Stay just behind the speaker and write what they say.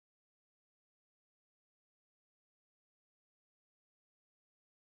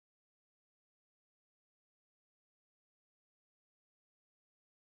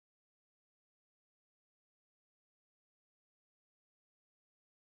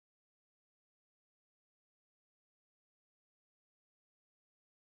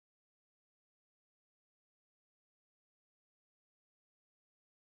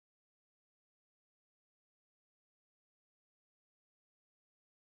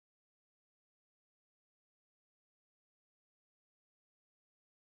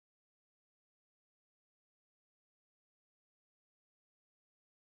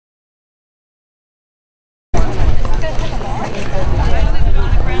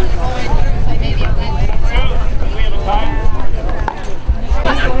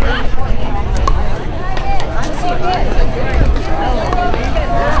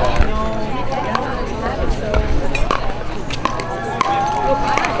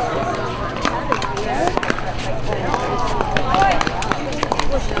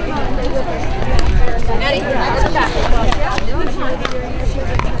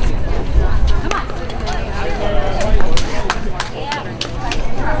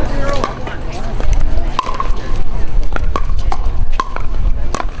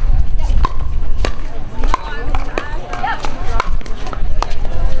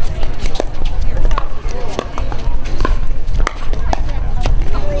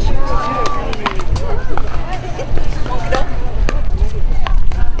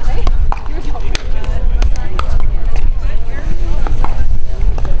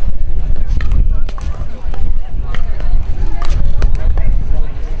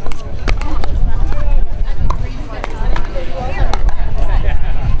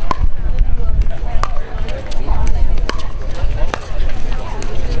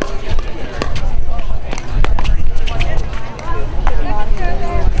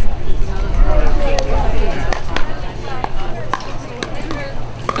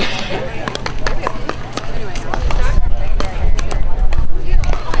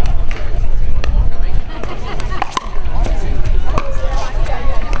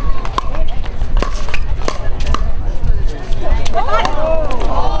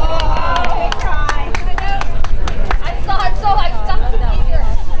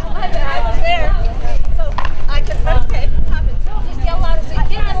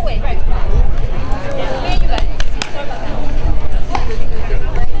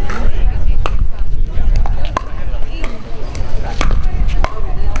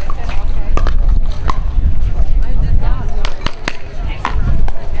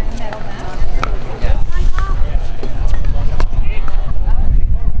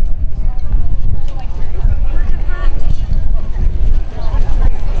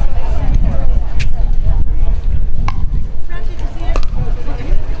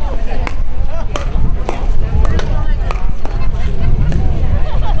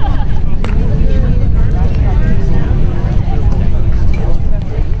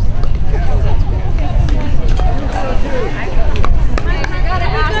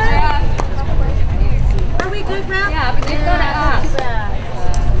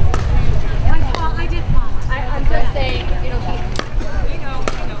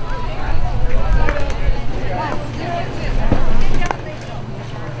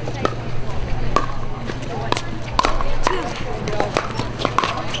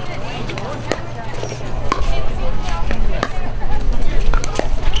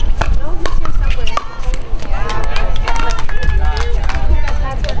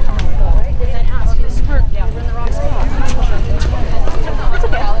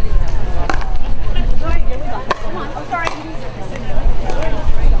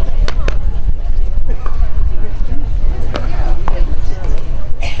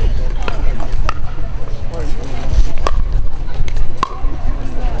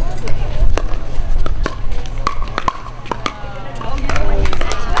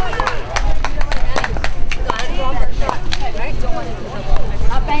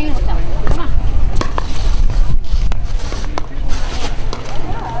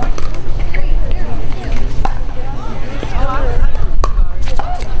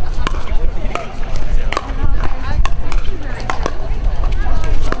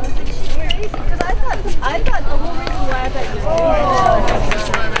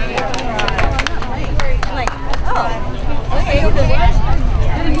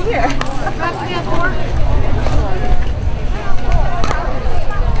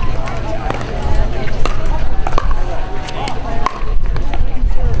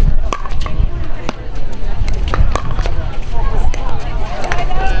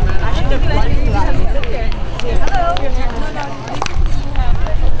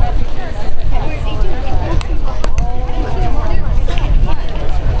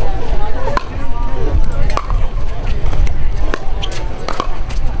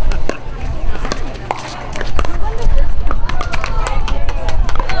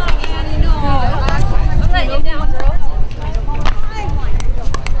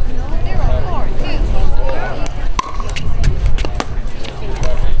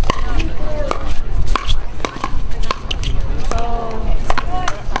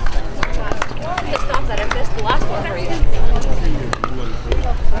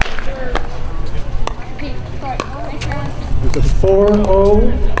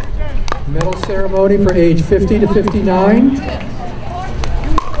4-0 medal ceremony for age 50 to 59.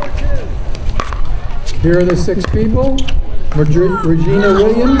 Here are the 6 people: Regina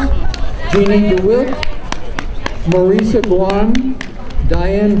Williams, Jeannie DeWitt, Marisa Guan,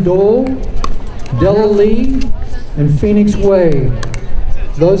 Diane Dole, Della Lee, and Phoenix Way.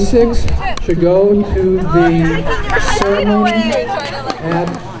 Those 6 should go to the ceremony at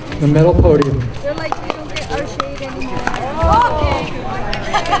the medal podium. They're like, we don't get our shade anymore.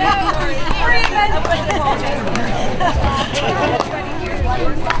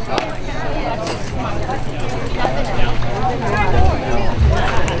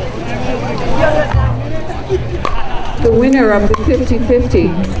 The winner of the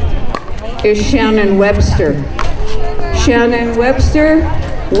 50-50 is Shannon Webster. Shannon Webster,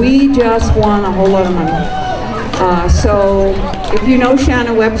 we just won a whole lot of money. So if you know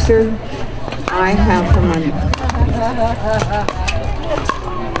Shannon Webster, I have her money.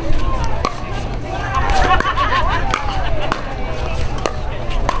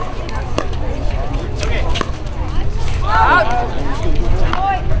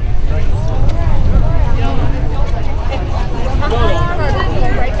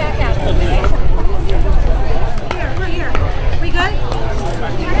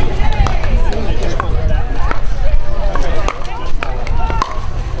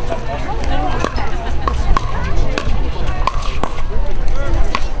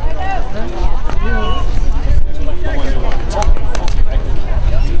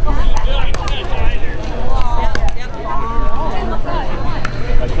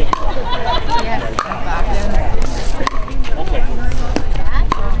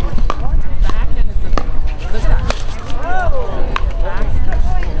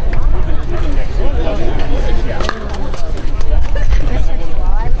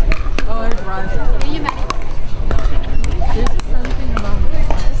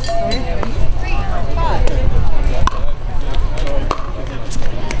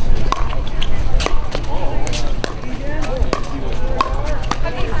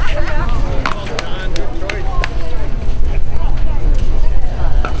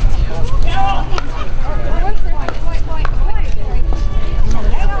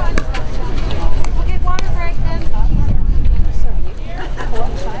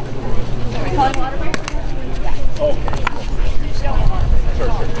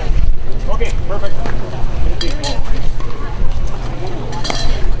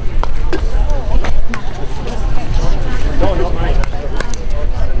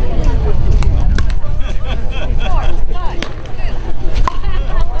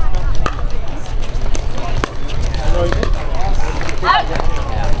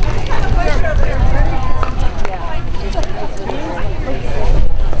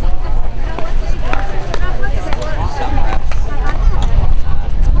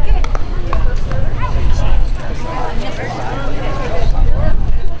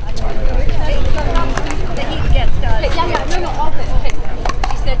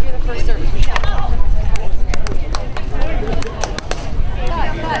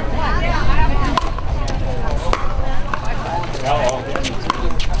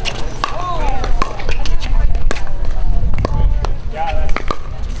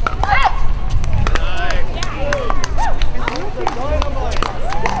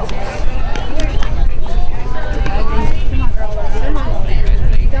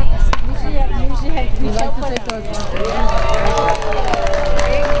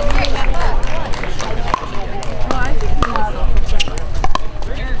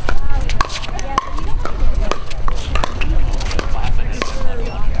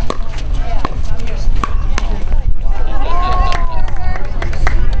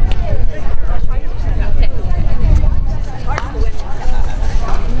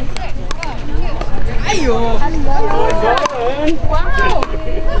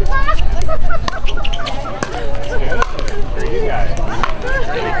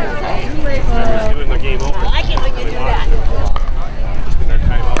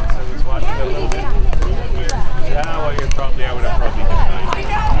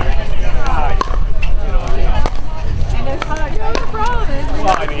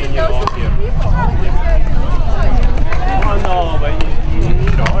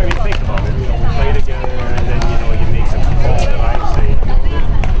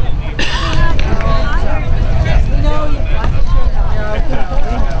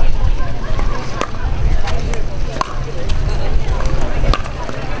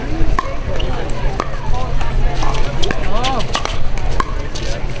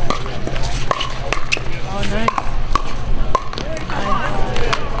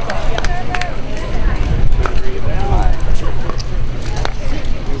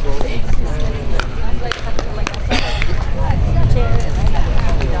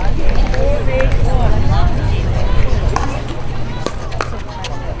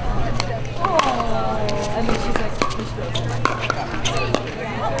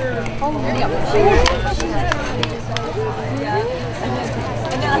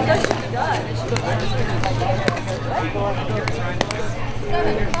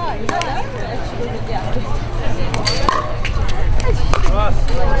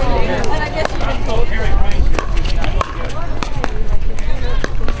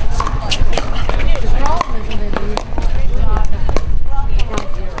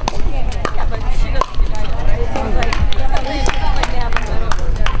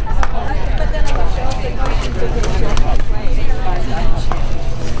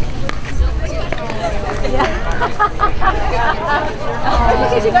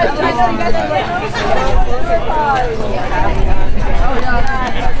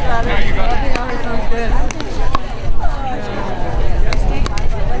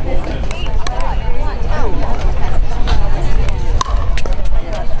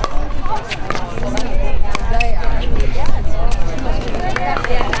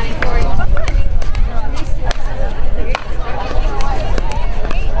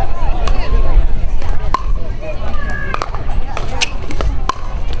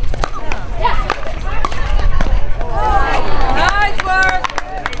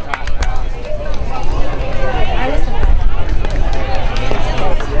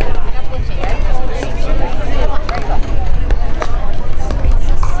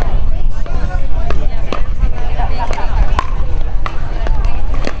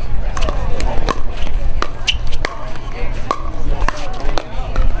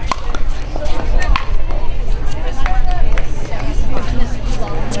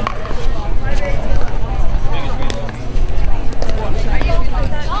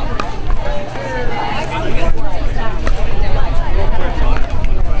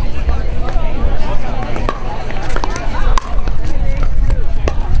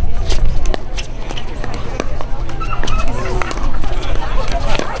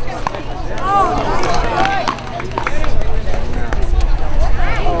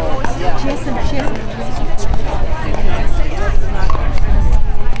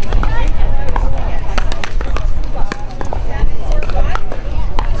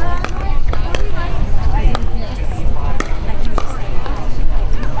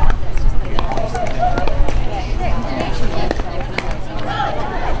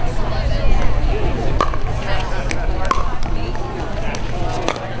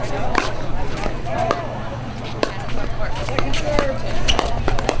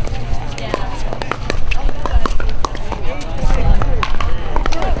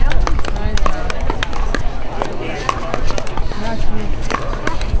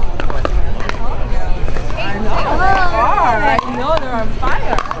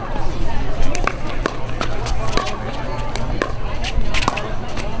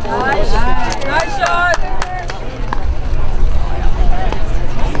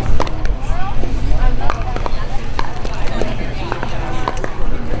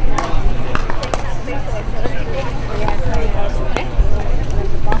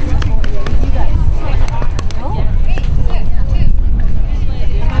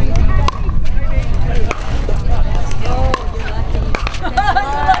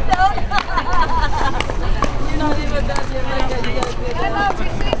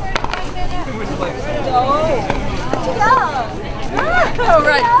 Oh,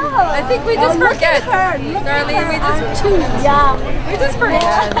 right. I think we just forget. Darlene, we just choose. Yeah. We just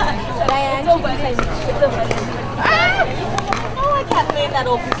forget. Oh, I can't play in that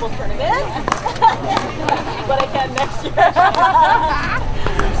old people's tournament. But I can next year.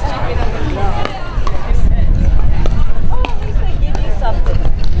 Oh, at least they give you something.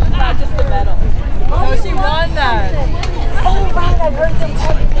 Not just the medal. Oh, she won that. Oh, right. I heard them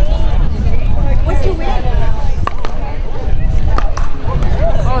call your name. What'd you win?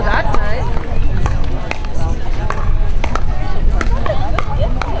 Oh, that's nice.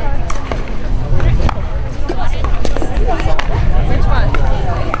 Which one?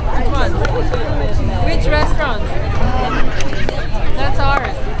 Which one? Which restaurant? That's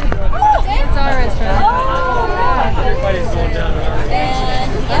ours. It's our restaurant.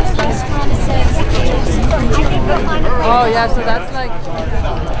 Oh, yeah, so that's like...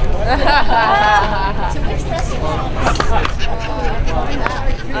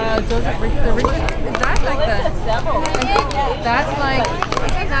 Joseph, is that like that's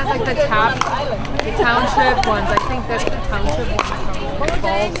like the township ones. I think that's the township ones.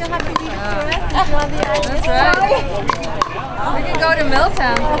 That's right. We can go to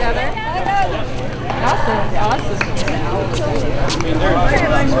Milltown together. Awesome.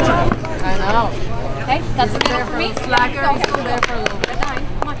 I know. Okay, that's okay for me. Slacker, he's still there for a little bit.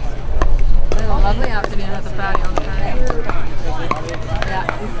 It's a lovely afternoon at the patio. Yeah,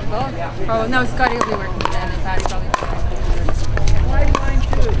 he's both. Oh no, Scotty will be working today. The patio probably.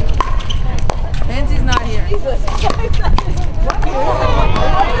 Oh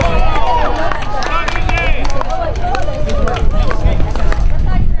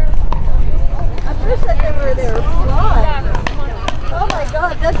my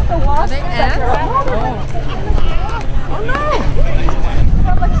god, that's the wasp. Oh no!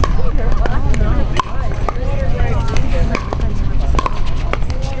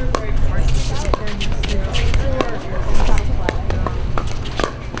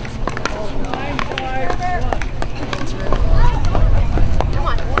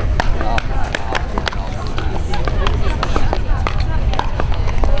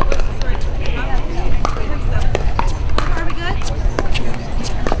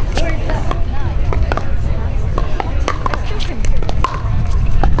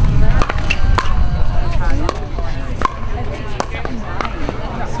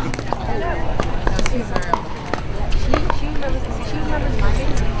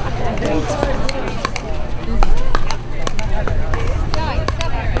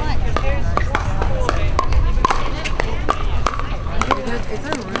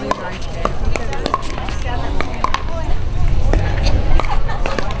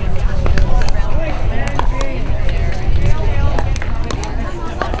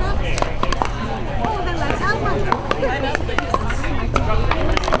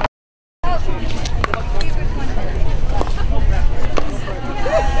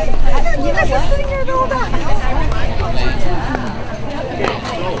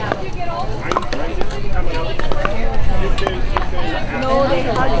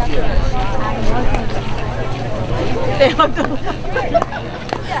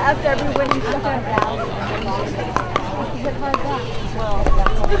 After every winning shot.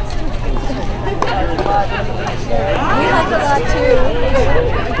 We have a lot too.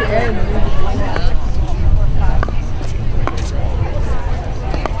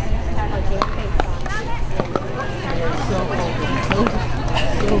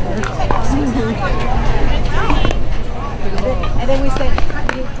 And then we said,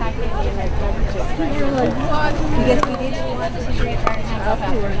 you pack it in like you're like, what? Because we didn't want to see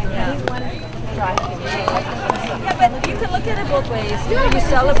afterwards. Yeah, but you can look at it both ways. Either you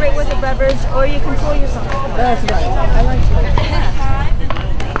celebrate with a beverage or you can fool yourself. That's right. I like that.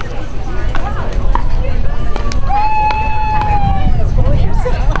 Fool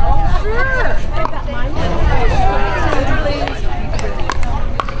yourself. Sure.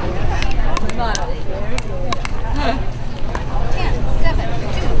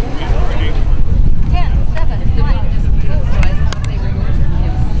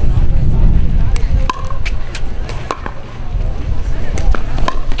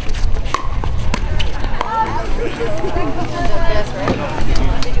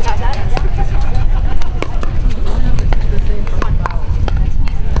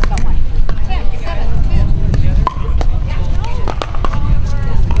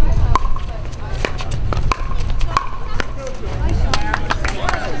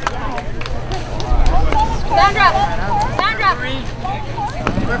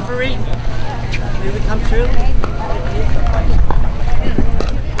 Referee, did it come true?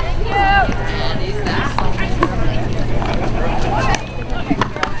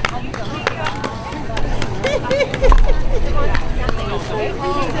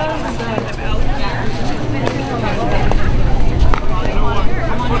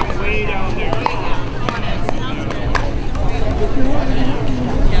 Way down there.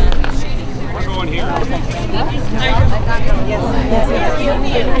 We're going here.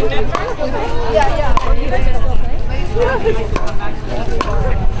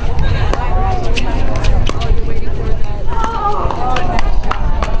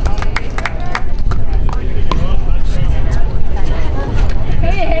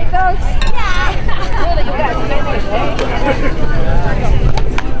 Hey folks.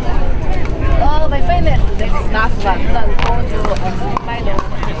 Oh, my favorite. Last one.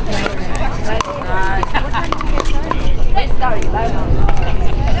 Let's go to Milo. Sorry.